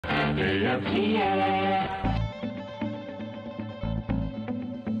on AFTN.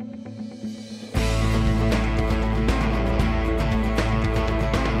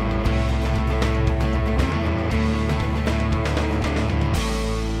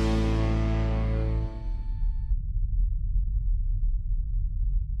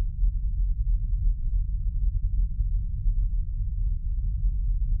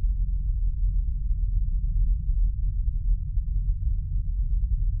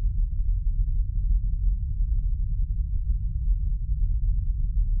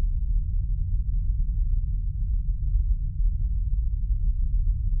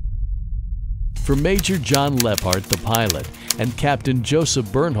 For Major John Lephart, the pilot, and Captain Joseph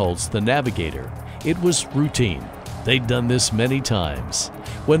Bernholtz, the navigator, it was routine. They'd done this many times.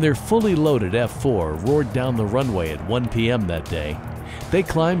 When their fully loaded F-4 roared down the runway at 1 p.m. that day, they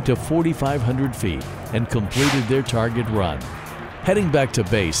climbed to 4,500 feet and completed their target run. Heading back to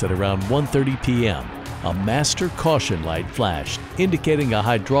base at around 1:30 p.m., a master caution light flashed, indicating a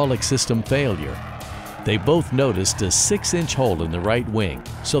hydraulic system failure. They both noticed a 6-inch hole in the right wing,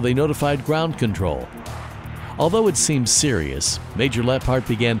 so they notified ground control. Although it seemed serious, Major Lephart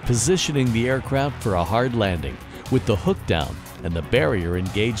began positioning the aircraft for a hard landing, with the hook down and the barrier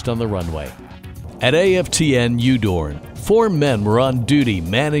engaged on the runway. At AFTN Udorn, 4 men were on duty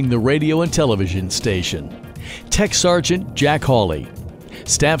manning the radio and television station. Tech Sergeant Jack Hawley,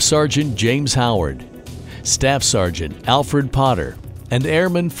 Staff Sergeant James Howard, Staff Sergeant Alfred Potter, and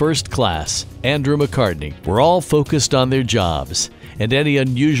Airman First Class Andrew McCartney were all focused on their jobs, and any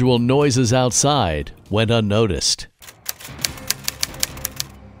unusual noises outside went unnoticed.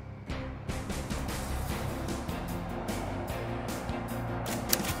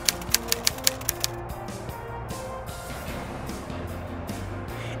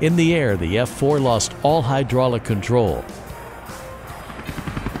 In the air, the F-4 lost all hydraulic control.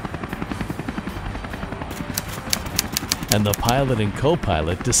 And the pilot and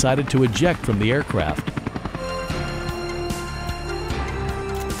co-pilot decided to eject from the aircraft.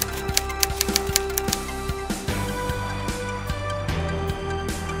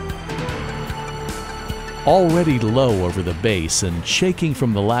 Already low over the base and shaking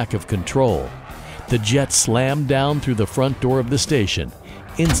from the lack of control, the jet slammed down through the front door of the station,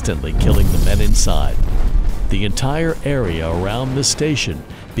 instantly killing the men inside. The entire area around the station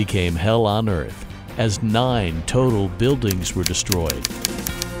became hell on earth, as 9 total buildings were destroyed.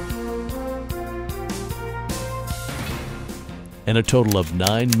 And a total of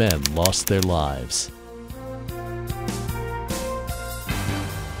 9 men lost their lives.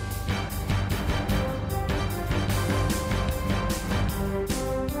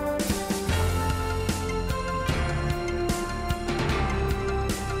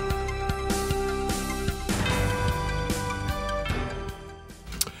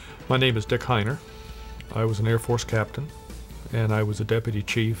 My name is Dick Heiner. I was an Air Force captain, and I was a deputy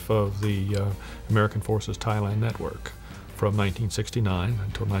chief of the American Forces Thailand Network from 1969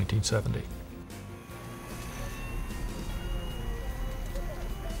 until 1970.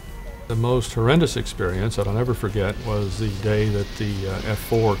 The most horrendous experience that I'll never forget was the day that the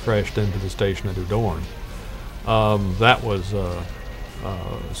F-4 crashed into the station at Udorn. That was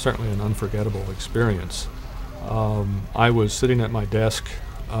certainly an unforgettable experience. I was sitting at my desk.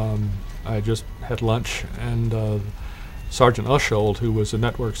 I just had lunch, and Sergeant Ushold, who was the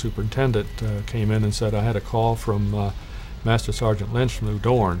network superintendent, came in and said, I had a call from Master Sergeant Lynch from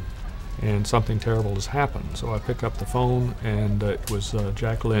Udorn, and something terrible has happened. So I picked up the phone, and it was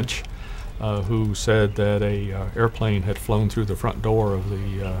Jack Lynch, who said that a airplane had flown through the front door of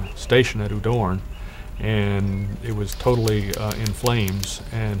the station at Udorn, and it was totally in flames,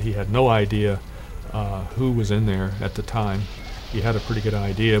 and he had no idea who was in there at the time. He had a pretty good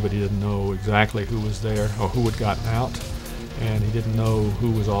idea, but he didn't know exactly who was there or who had gotten out, and he didn't know who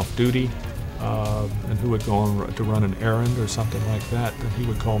was off duty and who had gone to run an errand or something like that. And he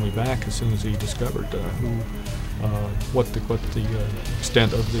would call me back as soon as he discovered what the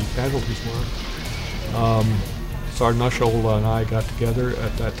extent of the casualties were. Sergeant Ushold and I got together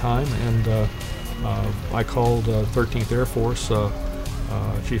at that time, and I called 13th Air Force,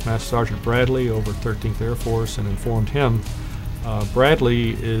 Chief Master Sergeant Bradley over 13th Air Force, and informed him.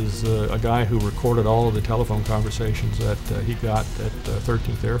 Bradley is a guy who recorded all of the telephone conversations that he got at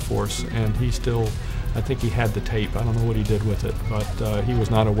 13th Air Force, and he still, I think he had the tape. I don't know what he did with it, but he was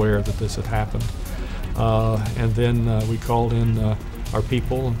not aware that this had happened. And then we called in our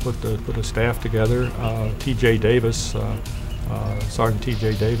people and put a staff together. T.J. Davis, Sergeant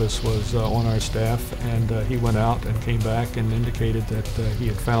T.J. Davis was on our staff, and he went out and came back and indicated that he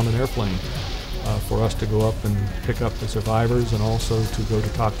had found an airplane for us to go up and pick up the survivors, and also to go to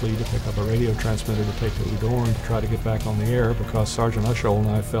Takli to pick up a radio transmitter to take to Udorn to try to get back on the air, because Sergeant Ushol and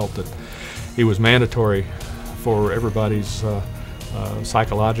I felt that it was mandatory for everybody's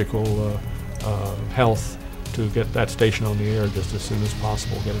psychological health to get that station on the air just as soon as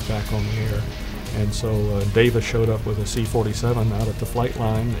possible, get it back on the air. And so Davis showed up with a C-47 out at the flight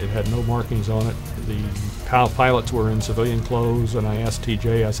line. It had no markings on it. The pilots were in civilian clothes, and I asked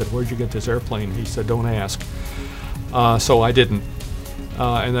TJ, I said, "Where'd you get this airplane?" He said, "Don't ask." So I didn't.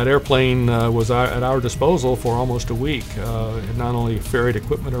 And that airplane was at our disposal for almost a week. It not only ferried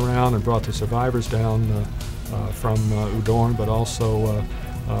equipment around and brought the survivors down from Udorn, but also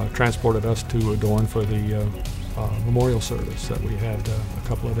transported us to Udorn for the memorial service that we had a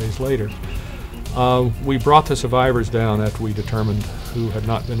couple of days later. We brought the survivors down after we determined who had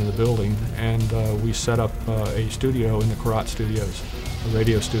not been in the building, and we set up a studio in the Karat studios, a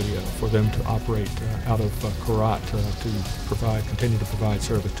radio studio, for them to operate out of Karat to continue to provide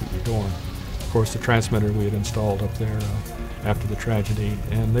service to Udorn. Of course, the transmitter we had installed up there after the tragedy,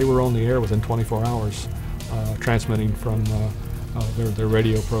 and they were on the air within 24 hours, transmitting from their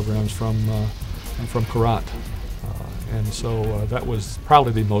radio programs from Karat. And so that was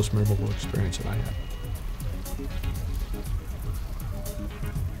probably the most memorable experience that I had.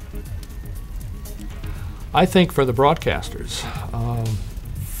 I think for the broadcasters,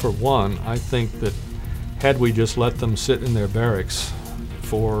 for one, I think that had we just let them sit in their barracks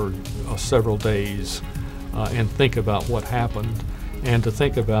for several days and think about what happened, and to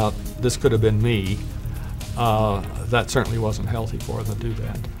think about this could have been me, that certainly wasn't healthy for them to do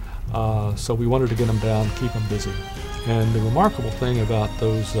that. So we wanted to get them down, keep them busy. And the remarkable thing about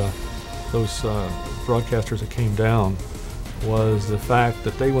those broadcasters that came down was the fact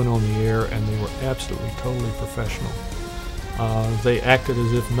that they went on the air and they were absolutely, totally professional. They acted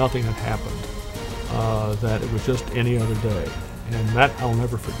as if nothing had happened, that it was just any other day, and that I'll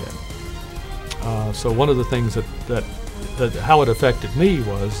never forget. So one of the things that how it affected me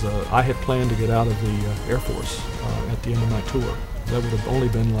was I had planned to get out of the Air Force at the end of my tour. That would have only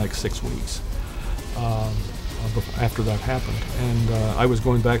been like 6 weeks after that happened. And I was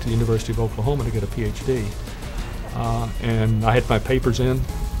going back to the University of Oklahoma to get a PhD. And I had my papers in,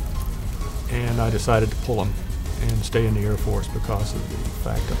 and I decided to pull them and stay in the Air Force because of the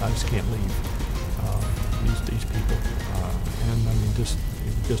fact that I just can't leave these people. And I mean, just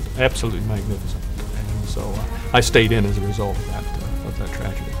absolutely magnificent. And so I stayed in as a result of that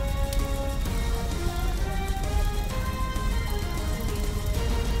tragedy.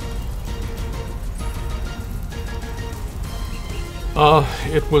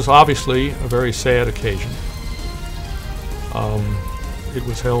 It was obviously a very sad occasion. It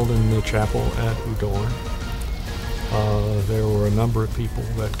was held in the chapel at Udorn. There were a number of people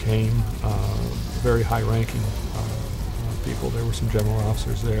that came, very high-ranking people. There were some general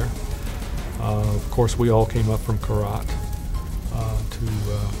officers there. Of course, we all came up from Karat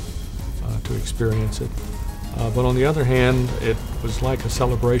to experience it. But on the other hand, it was like a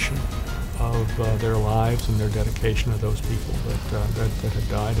celebration of their lives and their dedication of those people that had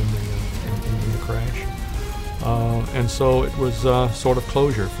died in the crash. And so it was sort of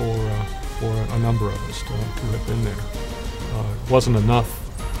closure for a number of us to have been there. It wasn't enough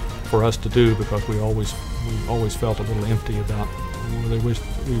for us to do because we always felt a little empty about. We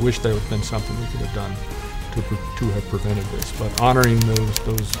wish there had been something we could have done to have prevented this. But honoring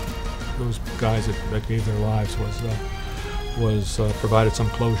those guys that gave their lives was provided some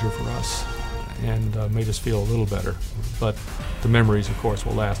closure for us and made us feel a little better. But the memories, of course,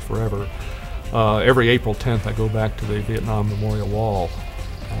 will last forever. Every April 10th, I go back to the Vietnam Memorial Wall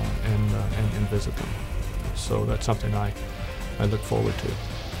and visit them. So that's something I look forward to.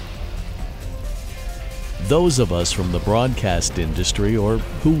 Those of us from the broadcast industry or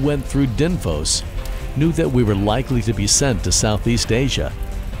who went through DINFOS knew that we were likely to be sent to Southeast Asia.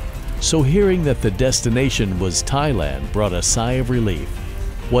 So hearing that the destination was Thailand brought a sigh of relief.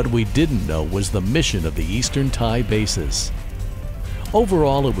 What we didn't know was the mission of the Eastern Thai bases.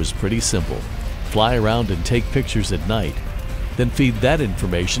 Overall, it was pretty simple. Fly around and take pictures at night, then feed that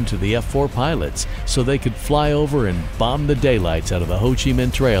information to the F-4 pilots so they could fly over and bomb the daylights out of the Ho Chi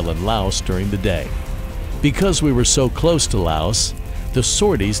Minh Trail in Laos during the day. Because we were so close to Laos, the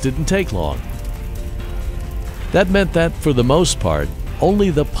sorties didn't take long. That meant that, for the most part, only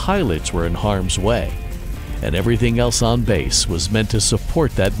the pilots were in harm's way, and everything else on base was meant to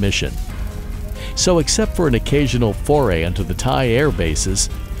support that mission. So except for an occasional foray onto the Thai air bases,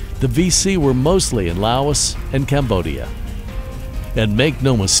 the VC were mostly in Laos and Cambodia. And make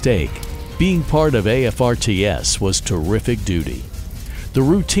no mistake, being part of AFRTS was terrific duty. The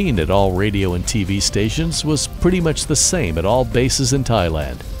routine at all radio and TV stations was pretty much the same at all bases in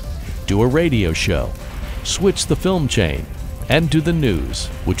Thailand. Do a radio show, switch the film chain, and do the news,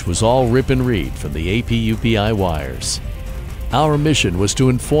 which was all rip and read from the APUPI wires. Our mission was to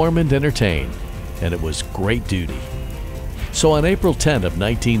inform and entertain, and it was great duty. So on April 10 of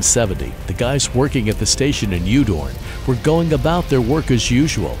 1970, the guys working at the station in Udorn were going about their work as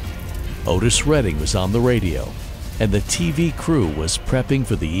usual. Otis Redding was on the radio, and the TV crew was prepping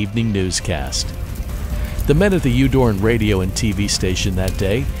for the evening newscast. The men at the Udorn radio and TV station that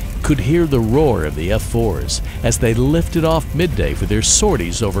day could hear the roar of the F-4s as they lifted off midday for their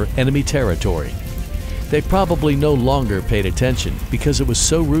sorties over enemy territory. They probably no longer paid attention because it was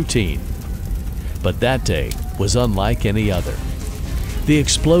so routine. But that day was unlike any other. The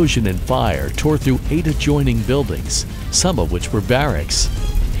explosion and fire tore through 8 adjoining buildings, some of which were barracks.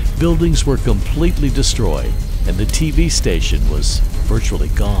 Buildings were completely destroyed, and the TV station was virtually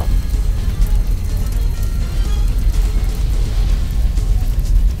gone.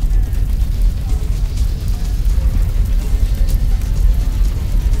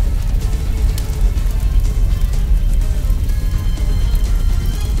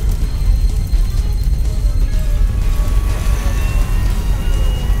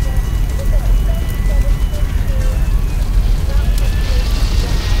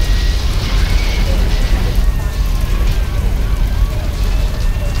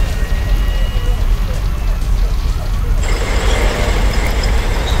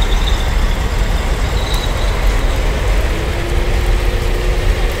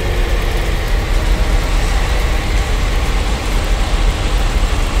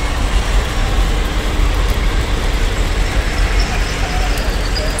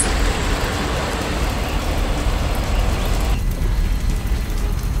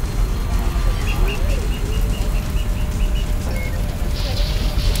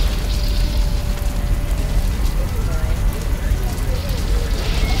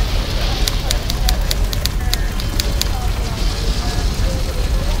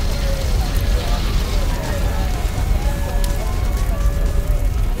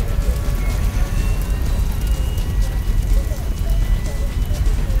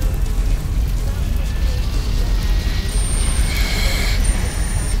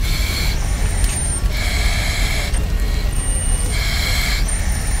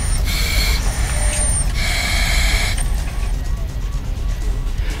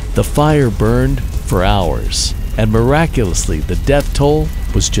 The fire burned for hours, and miraculously the death toll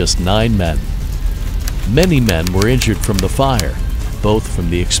was just 9 men. Many men were injured from the fire, both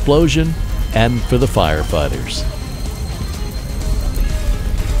from the explosion and for the firefighters.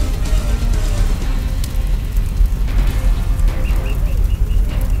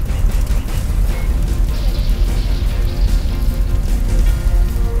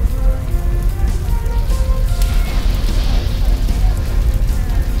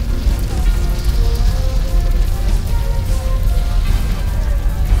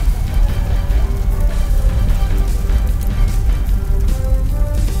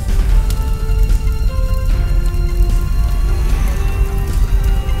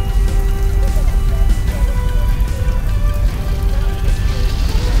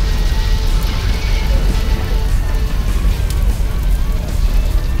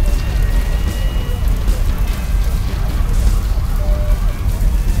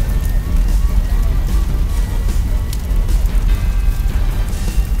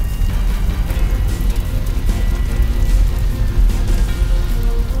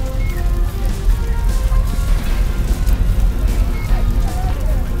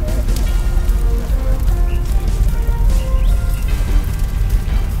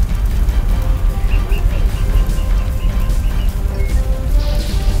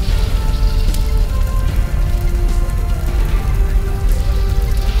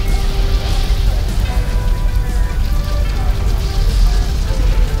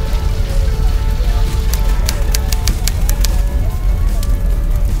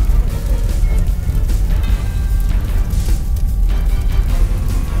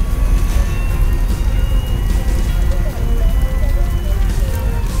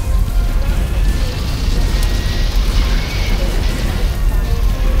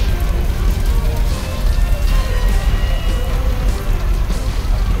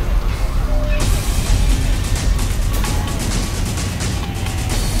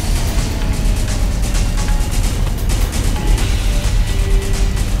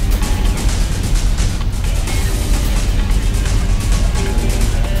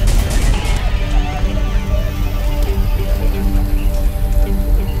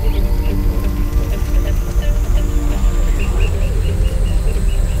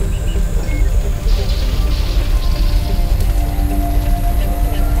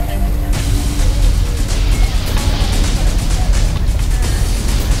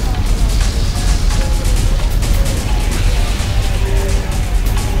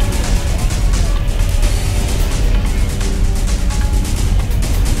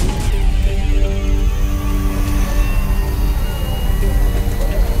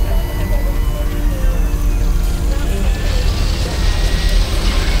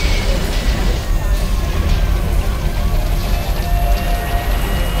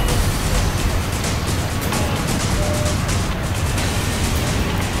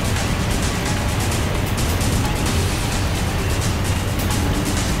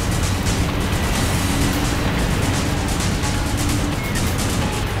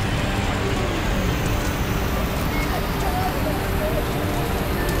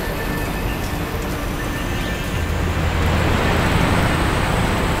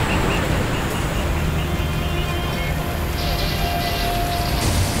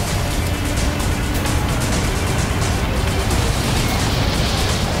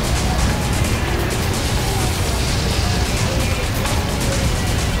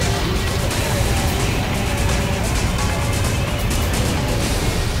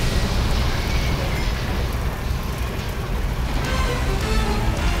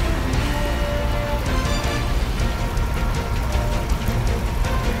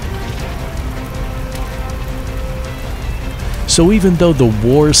 So even though the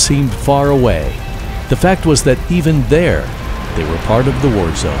war seemed far away, the fact was that even there, they were part of the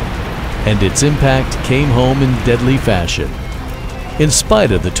war zone, and its impact came home in deadly fashion. In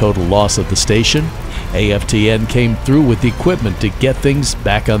spite of the total loss of the station, AFTN came through with the equipment to get things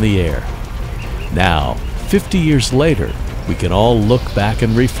back on the air. Now, 50 years later, we can all look back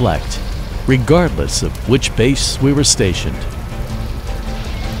and reflect, regardless of which base we were stationed.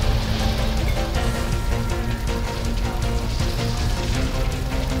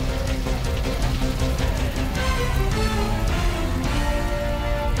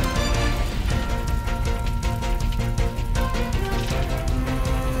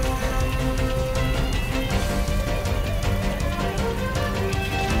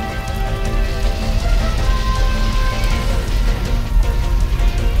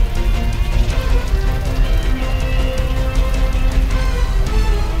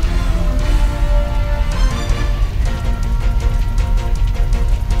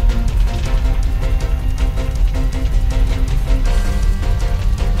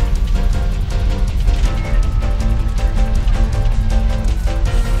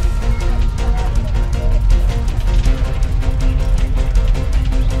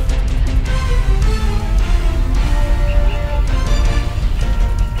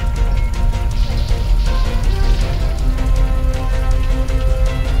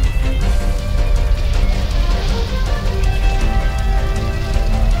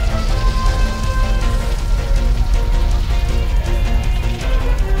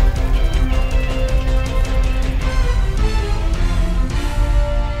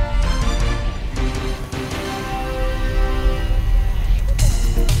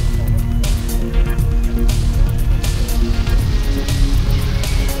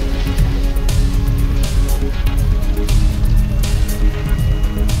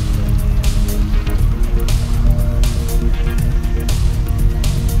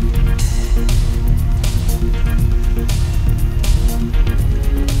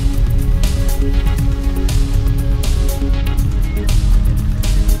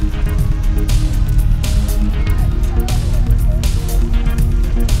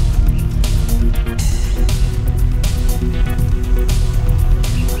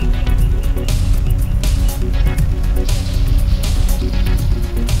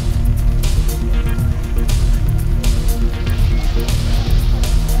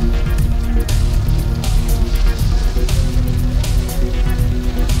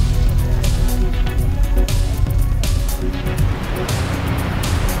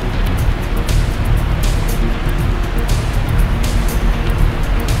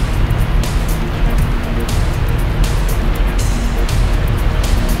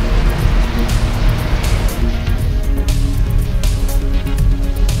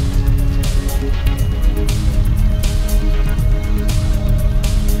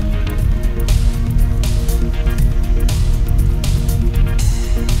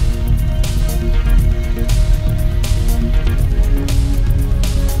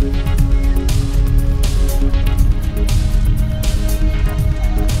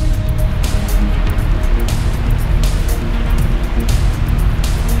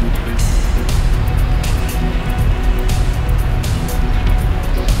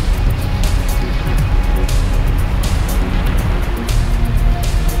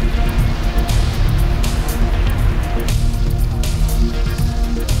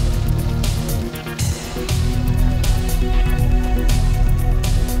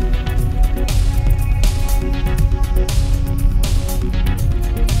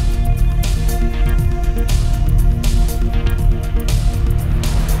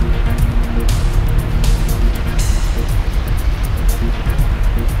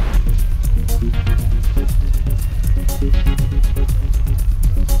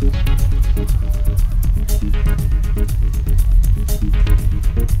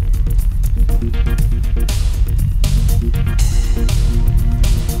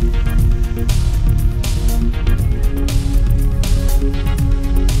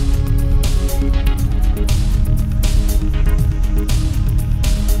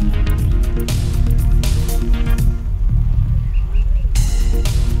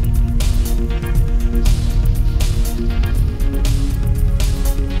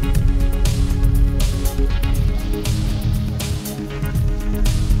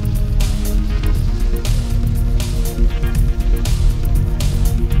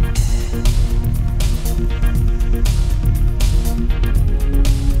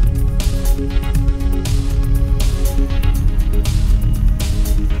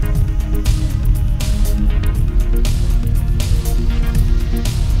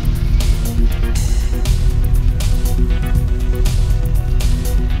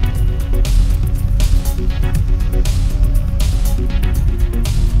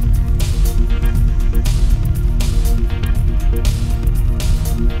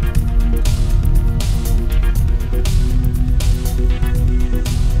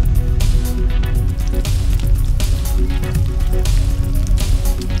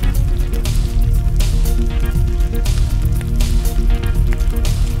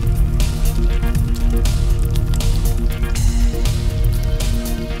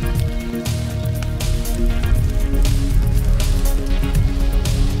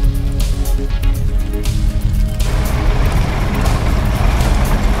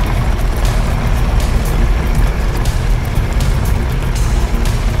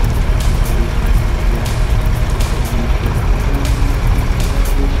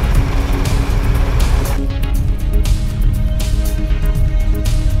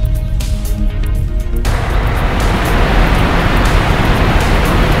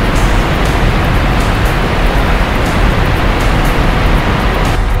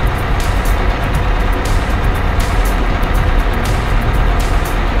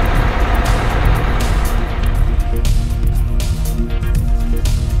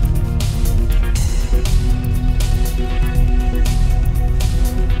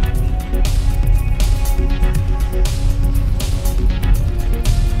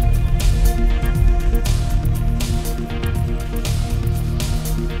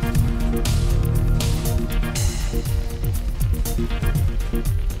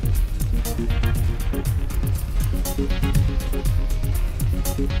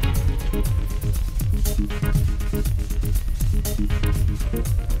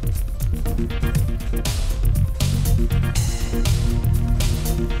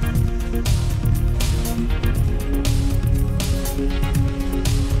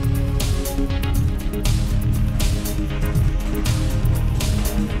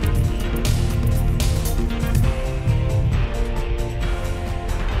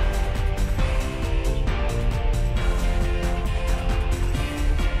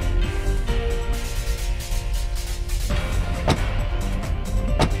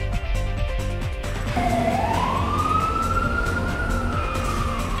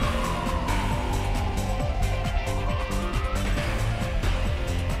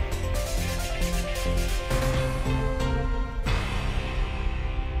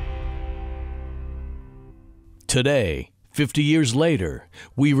 Today, 50 years later,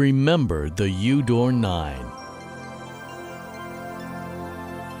 we remember the Udorn Nine.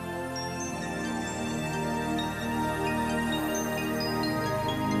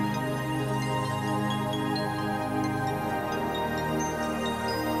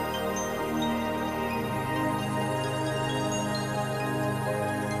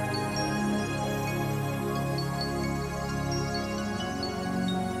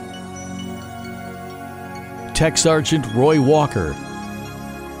 Tech Sergeant Roy Walker,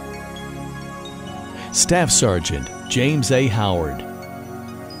 Staff Sergeant James A. Howard,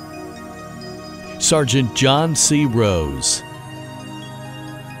 Sergeant John C. Rose,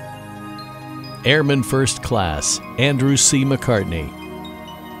 Airman First Class Andrew C. McCartney,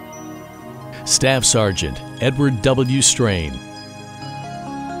 Staff Sergeant Edward W. Strain,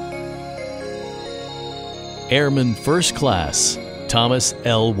 Airman First Class Thomas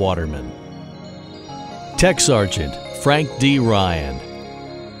L. Waterman, Tech Sergeant Frank D. Ryan,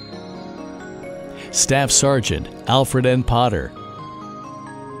 Staff Sergeant Alfred N. Potter,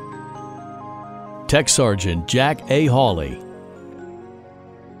 Tech Sergeant Jack A. Hawley,